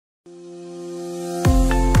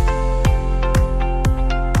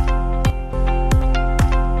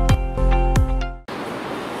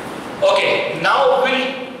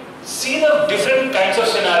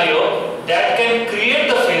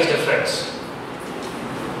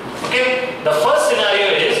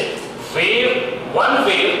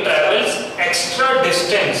extra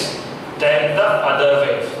distance than the other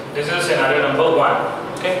wave. This is scenario number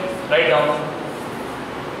 1. Okay, write down.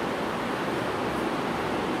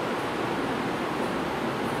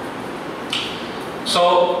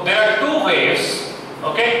 So there are two waves.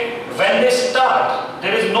 Okay, when they start,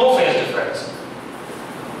 there is no phase difference.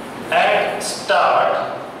 At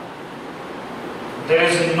start, there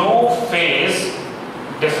is no phase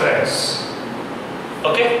difference.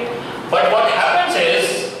 Okay, but what happens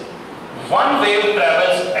is one wave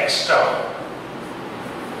travels extra.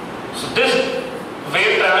 So this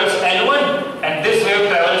wave travels L1 and this wave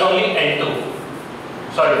travels only L2.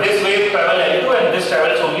 Sorry, this wave travels L2 and this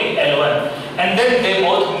travels only L1, and then they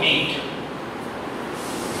both meet.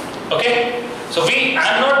 Okay, so I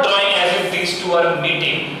am not drawing as if these two are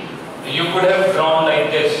meeting. You could have drawn like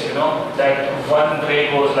this, you know, that one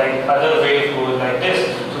ray goes like, other wave goes like this.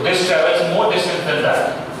 So this travels more distance than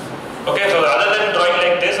that. Okay, so rather than drawing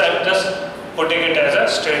like this, I am just putting it as a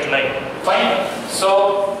straight line. Fine.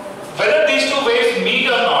 So whether these two waves meet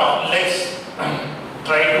or not, let's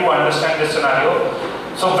try to understand this scenario.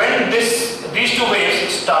 So when these two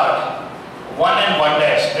waves start, 1 and 1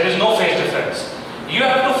 dash, there is no phase difference. You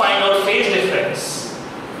have to find out phase difference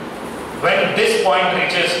when this point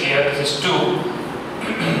reaches here. This is 2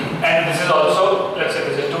 and this is also, let's say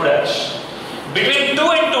this is 2 dash. Between 2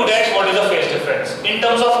 and 2 dash, what is the phase difference in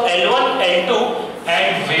terms of L1, L2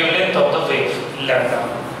 and wavelength of the wave, lambda?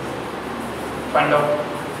 Find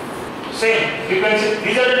out. Same frequency.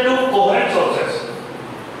 These are the two coherent sources.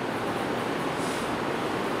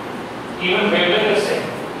 Even wavelength is same.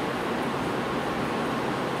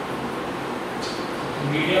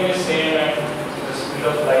 Medium is same and the speed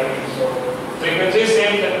of light. So frequency is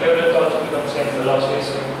same, then wavelength also becomes same, velocity is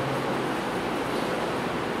same.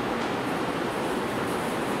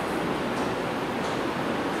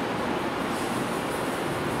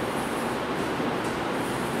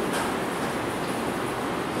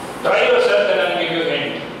 Try yourself, then I will give you a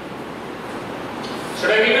hint.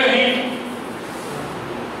 Should I give you a hint?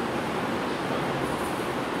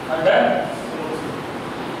 I'm done?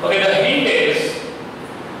 Okay, the hint is,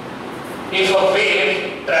 if a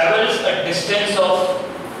wave travels a distance of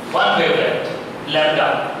one wavelength, lambda,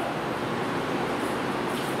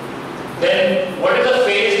 then what is the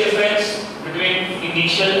phase difference between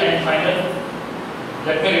initial and final?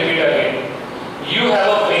 Let me repeat again. You have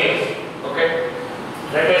a wave, okay?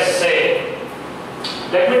 Let us say,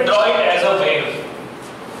 let me draw it as a wave.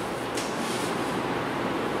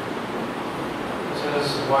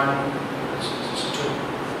 This is 1, this is 2.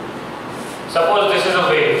 Suppose this is a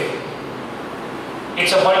wave.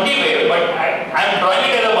 It's a 1D wave, but I am drawing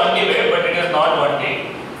it as a 1D wave, but it is not 1D.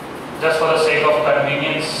 Just for the sake of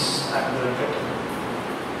convenience, I am doing it.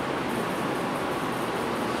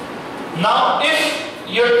 Now, if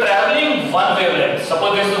you are traveling one wavelength,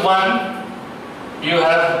 suppose this is 1, you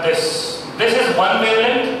have this. This is one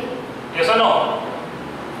wavelength, yes or no?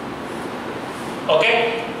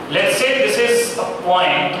 Okay. Let's say this is a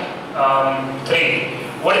point 3.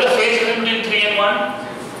 What is the phase difference between 3 and 1?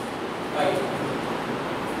 5.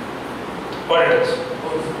 What it is?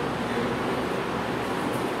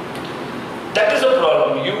 That is the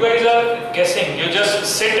problem. You guys are guessing. You just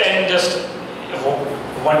sit and just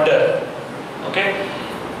wonder. Okay.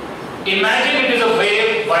 Imagine it is a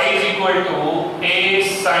wave y is equal to a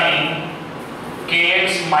sine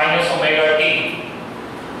kx minus omega t.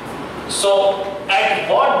 So at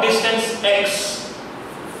what distance x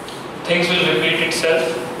things will repeat itself?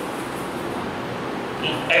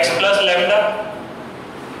 X plus lambda.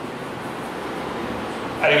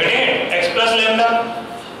 Are you getting it? X plus lambda.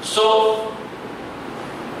 So,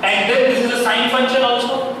 and then this is a sine function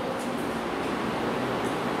also.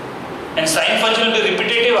 And sine function will be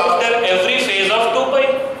repetitive after every phase of 2 pi.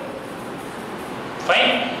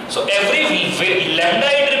 Fine. So every lambda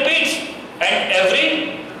it repeats and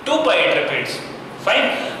every 2 pi it repeats.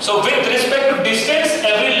 Fine. So with respect to distance,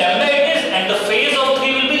 every lambda it is, and the phase of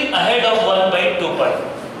 3 will be ahead of 1 by 2 pi.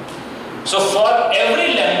 So for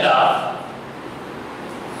every lambda,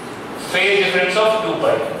 phase difference of 2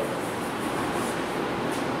 pi.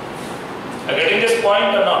 Are you getting this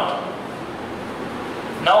point or not?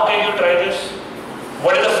 Now can you try this?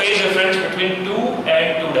 What is the phase difference between 2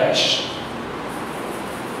 and 2 dash?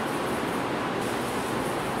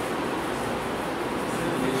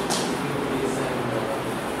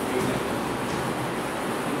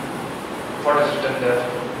 What is written there?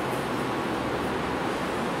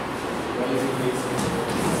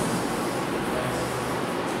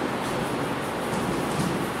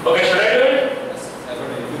 Okay, should I do it?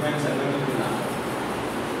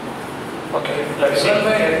 Okay, let's see.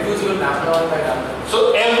 L2 is your lambda 1 by lambda.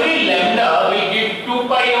 So every lambda will give 2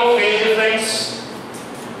 pi of phase difference.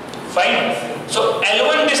 Fine. So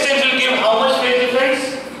L1 distance will give how much phase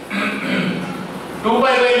difference? 2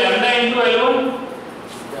 pi by lambda into L1.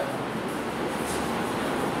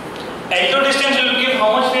 L2 distance will give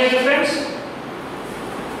how much phase difference?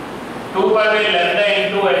 2 pi by lambda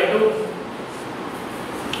into L2.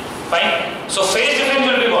 Fine. So phase difference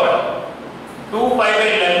will be what? 2 pi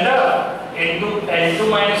by lambda into L2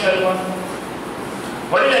 minus L1.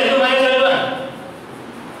 What is L2 minus L1?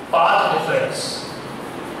 Path difference.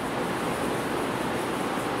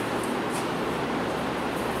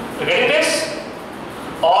 You getting this?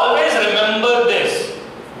 Always remember this.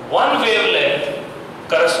 One wavelength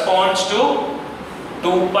corresponds to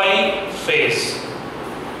 2 pi phase.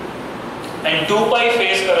 And 2 pi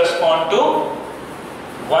phase correspond to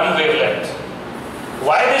 1 wavelength.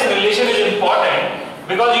 Why this relation is important?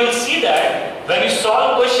 Because you will see that when you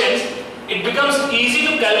solve questions, it becomes easy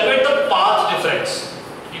to calculate the path difference.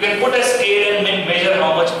 You can put a scale and measure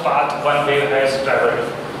how much path one wave has traveled.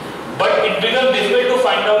 But it becomes difficult to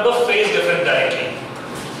find out the phase difference directly.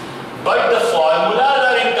 But the formulas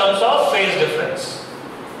are in terms of phase difference.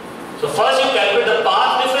 So first you calculate the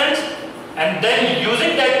path difference, and then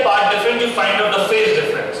using that path difference you find out the phase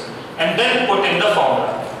difference, and then put in the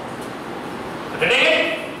formula. Getting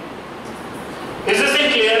it? Is this thing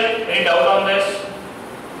clear? Any doubt on this?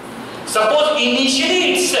 Suppose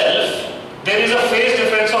initially itself there is a phase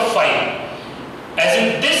difference of 5. As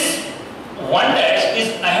in this 1 dash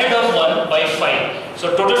is ahead of 1 by 5.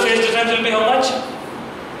 So total phase difference will be how much?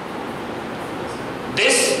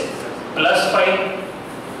 This plus 5.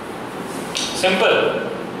 Simple.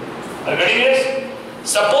 Are you getting this?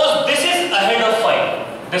 Suppose this is ahead of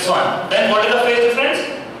 5. This one. Then what is the phase difference?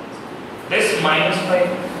 This minus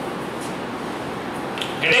 5.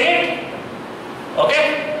 Getting it? Okay?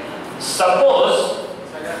 Suppose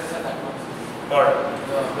what?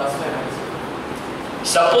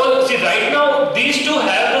 Suppose, see right now these two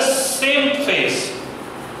have the same phase.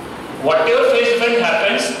 Whatever phase difference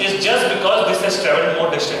happens is just because this has traveled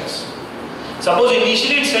more distance. Suppose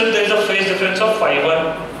initially itself there is a phase difference of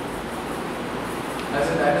 5-1. As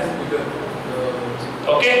in that is bigger.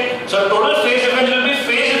 Okay? So total phase difference will be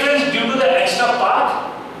phase difference due to the extra path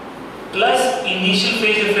plus initial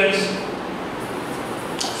phase difference.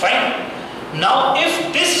 Fine. Now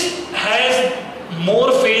if this has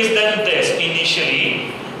more phase than this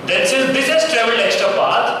initially, then since this has traveled extra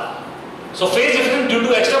path, so phase difference due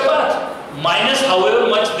to extra path minus however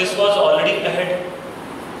much this was already ahead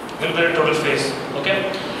will be the total phase.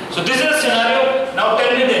 Okay. So this is a scenario. Now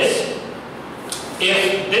tell me this.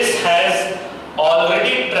 If this has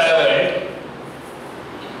already traveled,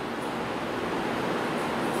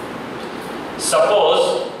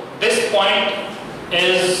 suppose this point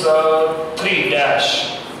is 3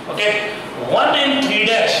 dash. Okay. 1 and 3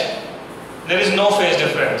 dash, there is no phase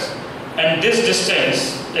difference, and this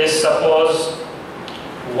distance is suppose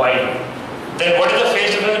y. Then what is the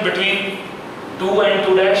phase difference between 2 and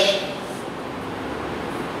 2 dash?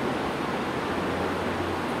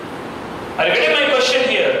 Are you getting my question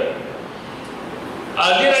here?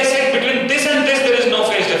 Earlier I said between this and this there is no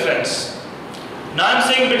phase difference. Now I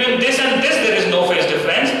am saying between this and this there is no phase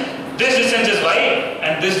difference. This distance is y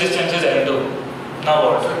and this distance is L2.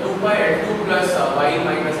 Now what? So 2 by L2 plus y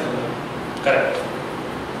minus L1. Correct.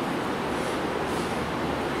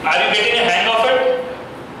 Are you getting a hang of it?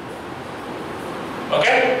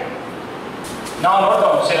 Okay? Now note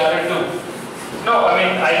down scenario 2. No, I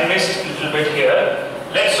mean I missed a little bit here.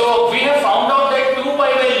 So we have found out that 2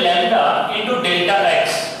 pi by lambda into delta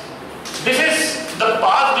x. This is the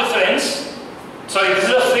path difference, sorry, this is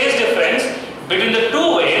the phase difference between the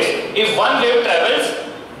two waves if one wave travels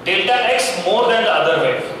delta x more than the other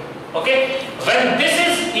wave. Okay? When this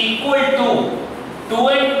is equal to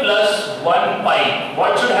 2n plus 1 pi,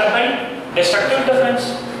 what should happen? Destructive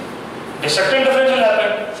difference. Destructive difference will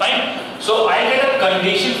happen. Fine. So I get a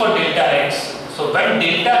condition for delta x. So when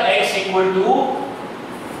delta x equal to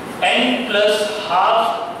n plus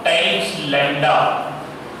half times lambda,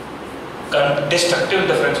 destructive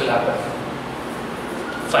difference will happen.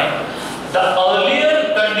 Fine. The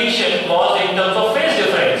earlier condition was in terms of phase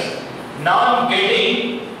difference. Now I am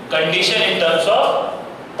getting condition in terms of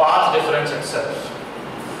path difference itself.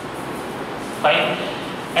 Fine.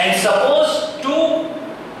 And suppose 2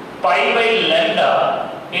 pi by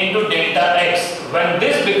lambda into delta x, when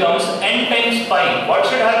this becomes n times pi, what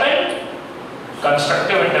should happen?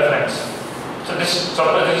 Constructive interference. So this,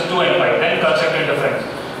 suppose this is 2 n pi, then constructive interference.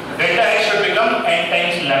 Delta x should become n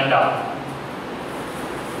times lambda.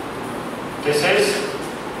 This is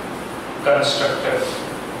constructive.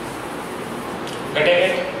 Getting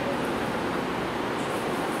it?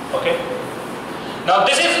 Okay. Now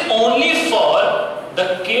this is only for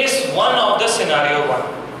the case 1 of the scenario 1.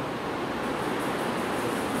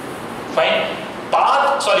 Fine.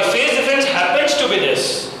 Phase difference happens to be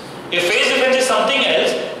this. If phase difference is something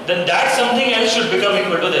else, then that something else should become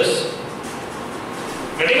equal to this.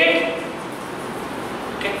 Getting it?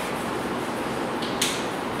 Okay.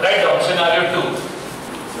 Write down scenario 2.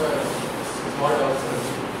 So, what else?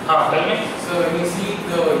 Tell me. So when you see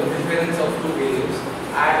the difference of two waves,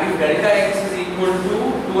 and if delta x is equal to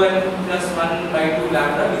 2n plus 1 by 2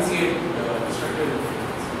 lambda, we see a destructive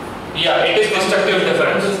difference. Yeah, it is destructive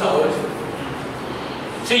difference. This is how it should.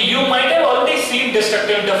 See, you might have already seen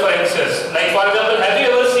destructive differences. Like for example, have you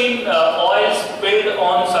ever seen oil spilled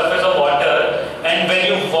on surface of water, and when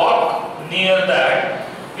you walk near that,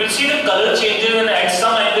 you'll see the color changes, and at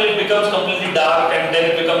some angle it becomes completely dark and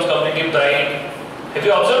then it becomes completely bright. Have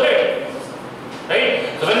you observed it? Right?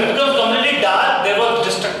 So when it becomes completely dark, there was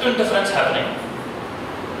destructive difference happening.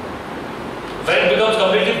 When it becomes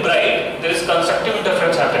completely bright, there is constructive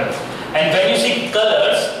difference happening. And when you see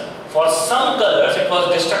colors, for some colors it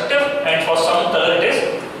was destructive, and for some color it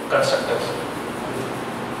is constructive.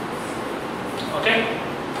 Okay?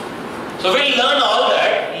 So we'll learn all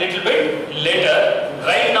that little bit later.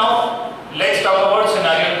 Right now, let's talk about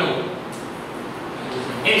scenario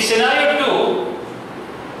 2. In scenario 2,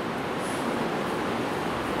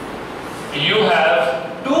 you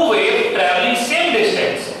have two waves traveling same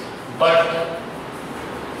distance, but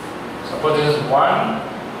suppose this is 1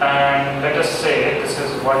 and let us say this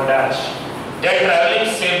is 1 dash. They are traveling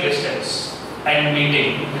same distance and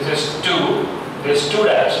meeting. This is 2, this is 2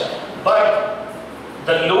 dash. But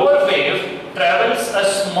the lower wave travels a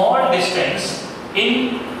small distance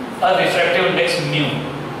in a refractive index mu.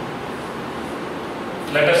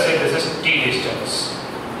 Let us say this is t distance.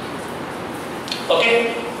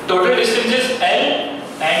 Okay? Total distance is L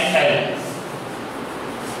and L.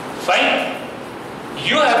 Fine?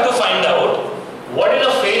 You have to find out what is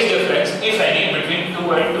the phase difference, if any, between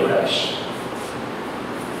 2 and 2 dash.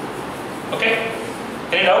 Okay?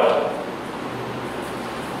 Get it out?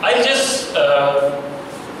 I'll just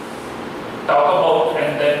talk about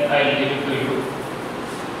and then I'll give it to you.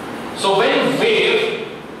 So when wave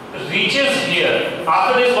reaches here,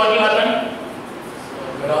 after this what will happen?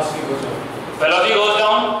 Velocity goes down. Velocity goes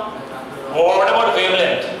down. What about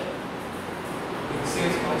wavelength? It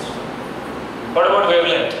stays constant. What about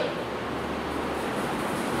wavelength?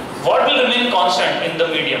 What will remain constant in the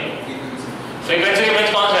medium? Frequency remains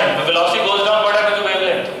constant. The velocity goes down, what happens to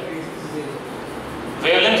wavelength?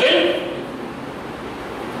 Wavelength will?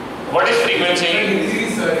 What is frequency?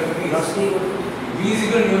 V is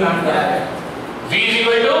equal to mu lambda. V is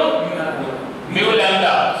equal to mu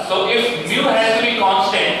lambda. So if mu has to be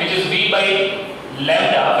constant, which is V by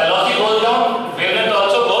lambda, velocity goes down, wavelength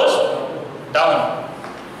also goes down.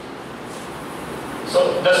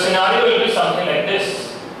 So the scenario will be something like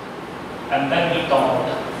this, and then will come out.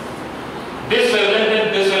 This wavelength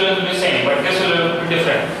and this wavelength will be same, but this will be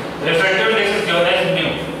different. Refractive index is given as mu.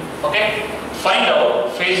 Okay? Find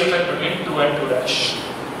out phase effect between 2 and 2 dash.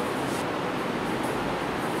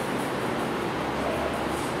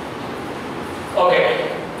 Okay.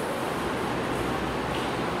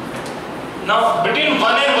 Now between 1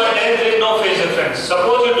 and 1 dash there is no phase difference.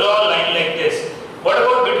 Suppose you draw a line like this. What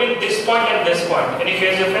about between this point and this point? Any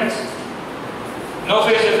phase difference? No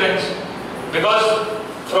phase difference. Because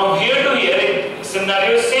from here to here,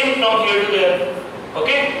 scenario is same from here to there.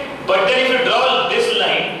 Okay? But then if you draw this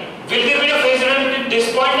line, will there be a phase difference between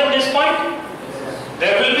this point and this point? Yes.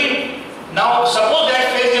 There will be. Now suppose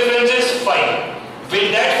that phase difference is phi.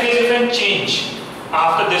 Will that phase difference change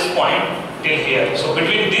after this point till here? So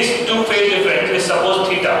between these two phase difference is suppose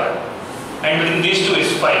theta, and between these two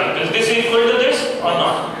is phi. Is this equal to this or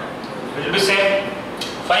not? It will be same.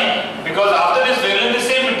 Fine. Because after this wavelength is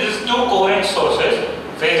same, it is two coherent sources.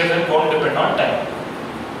 Phase difference won't depend on time.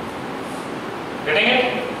 Getting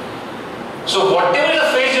it? So whatever is the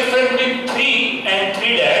phase difference between 3 and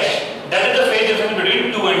 3 dash, that is the phase difference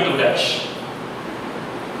between 2 and 2 dash.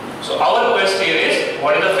 So our quest here is,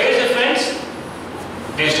 what is the phase difference?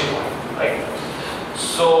 These two points, right?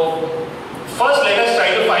 So first let us try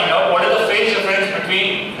to find out what is the phase difference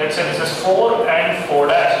between, let's say this is 4 and 4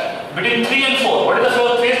 dash. Between 3 and 4, what is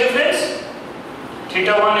the phase difference?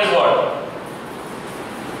 Theta 1 is what?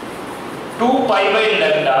 2 pi by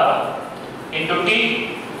lambda into t,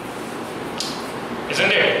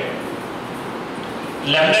 isn't it?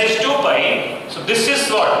 Lambda is 2 pi, so this is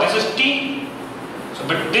what? This is t. So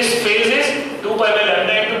but this phase is 2 pi by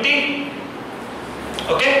lambda into t.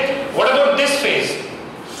 Okay? What about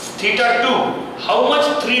theta 2. How much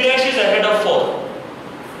 3 dash is ahead of 4?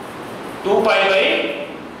 2 pi by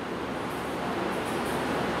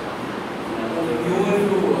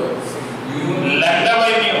lambda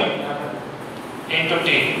by mu into t.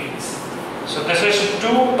 So this is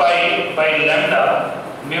 2 pi by lambda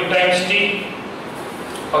mu times t.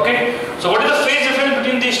 Okay. So what is the phase difference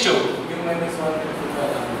between these two?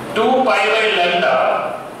 2 pi by lambda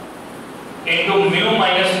into mu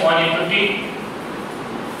minus 1 into t.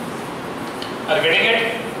 Are you getting it?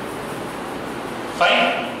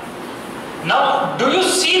 Fine. Now, do you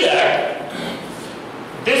see that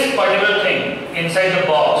this particular thing inside the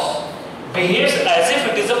box behaves as if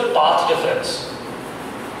it is a path difference?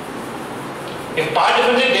 If path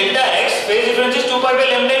difference is delta x, phase difference is 2 pi by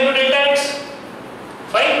lambda into delta x.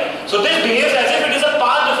 Fine. So this behaves as if it is a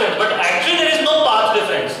path difference, but actually there is no path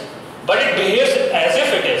difference, but it behaves as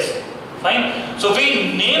if it is. Fine. So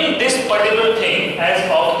we name this particular thing as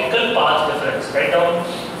optical path difference. Write down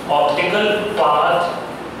optical path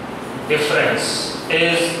difference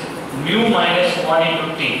is mu minus 1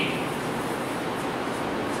 into t.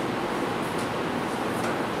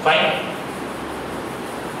 Fine.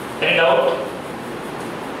 Any doubt?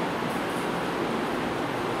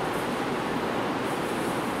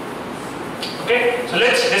 Okay. So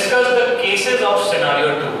let's discuss the cases of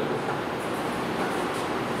scenario 2.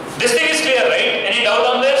 This thing is clear, right? Any doubt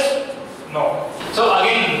on this? No. So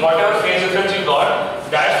again, whatever phase difference you got,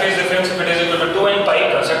 that phase difference, if it is equal to 2n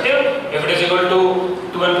pi, constructive. If it is equal to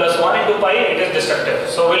 2n plus 1 into pi, it is destructive.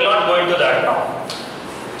 So we'll not go into that now.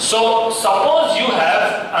 So suppose you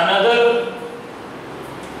have another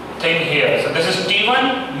thing here. So this is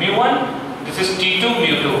t1 mu1, this is t2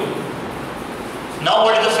 mu2. Now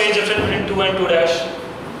what is the phase difference between 2 and 2 dash?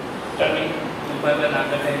 Tell me. 2 pi by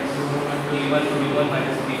lambda times t1 mu1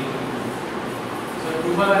 minus t2. So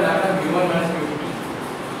 2 pi by lambda mu1 minus mu2.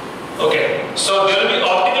 Okay. So there will be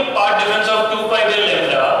optical path difference of 2 pi by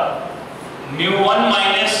lambda mu1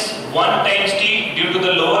 minus 1 times t due to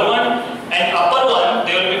the lower one, and upper one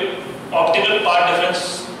there will be optical path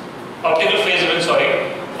difference, optical phase difference,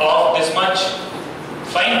 sorry, of this much.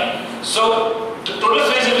 Fine. So the total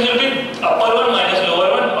phase difference will be upper one minus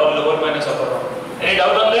lower one, or lower minus upper one. Any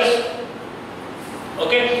doubt on this?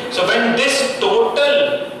 Okay. So when this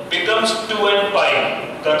total becomes 2n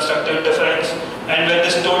pi, constructive difference, and when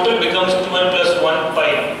this total becomes 2n plus 1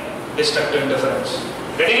 pi, destructive difference.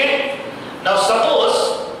 Getting it? Now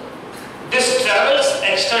suppose this travels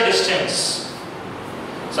extra distance.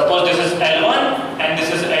 Suppose this is L1 and this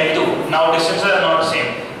is L2. Now distances are not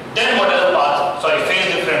same. Then what is the path? Sorry,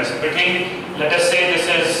 phase difference between, let us say this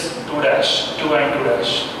is 2 dash, 2 and 2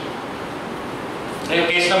 dash.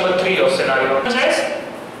 Case number 3 of scenario. It says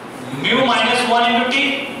mu minus 1 into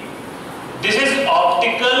t. This is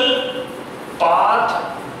optical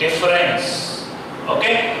path difference.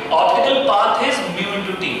 Okay? Optical path is mu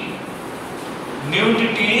into t. Mu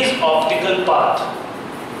into t is optical path.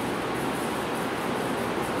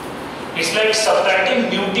 It's like subtracting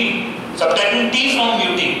mu t, subtracting t from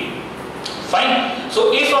mu t. Fine.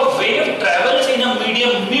 So if a wave travels in a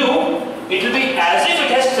medium mu, it will be as if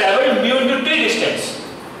it has traveled mu into t distance.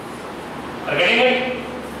 Are you getting it?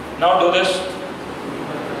 Now do this.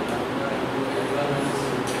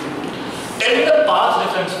 Tell me the path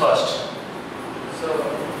difference first. So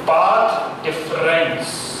Path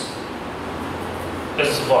difference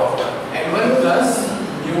is what? m1 plus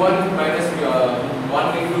u1 minus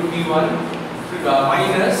 1 into t1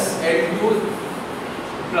 minus l2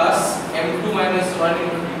 plus m2 minus 1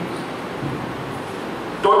 into t2.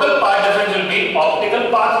 Total path difference will be optical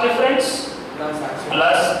path difference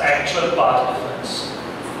plus actual path difference.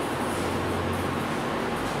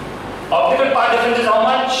 Optical path difference is how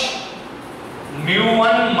much?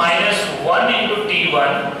 Mu1 minus 1 into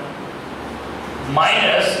t1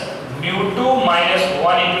 minus mu2 minus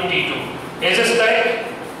 1 into t2. Is this correct?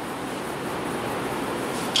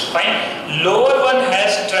 Fine. Lower one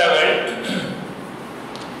has traveled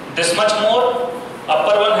this much more,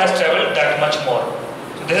 upper one has traveled that much more.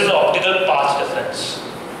 So this is optical path difference.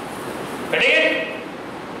 Getting it?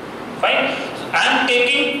 Fine. I am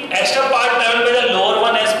taking extra part traveled by the lower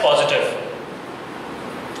one as positive.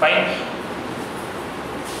 Fine.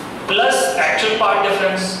 Plus actual path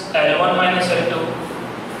difference L1 minus L2.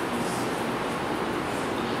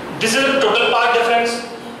 This is the total path difference.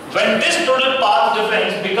 When this total path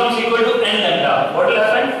difference becomes equal to n lambda, what will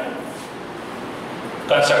happen?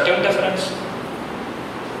 Constructive difference.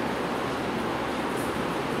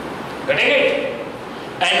 Getting it?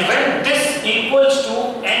 And when this equals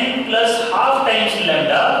to n plus half times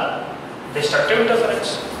lambda, destructive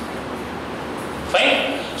difference.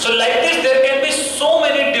 Fine. So like this, there can be so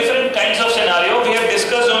many different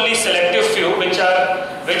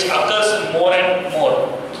which occurs more and more.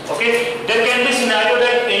 Okay, there can be scenario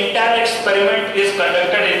that entire experiment is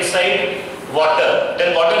conducted inside water.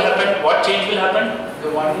 Then what will happen? What change will happen? The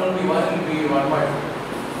 1 will be 1 and be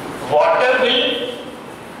 1.5. Water will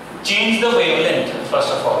change the wavelength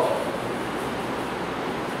first of all.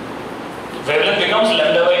 Wavelength becomes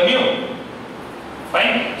lambda by mu.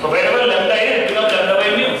 Fine. So wherever lambda is, it becomes lambda by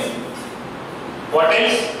mu. What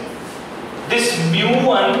else? This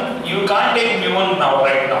mu1, you can't take mu1 now,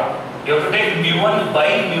 right now. You have to take mu1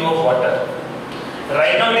 by mu of water.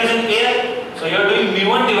 Right now it is in air, so you are doing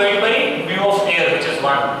mu1 divided by mu of air, which is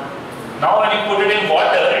 1. Now when you put it in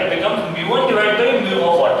water, it becomes mu1 divided by mu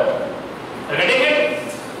of water. Getting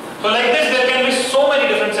it? So like this, there can be so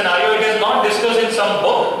many different scenarios. It is not discussed in some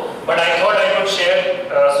book, but I thought I could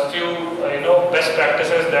share a few best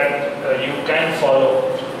practices that you can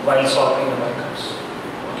follow while solving the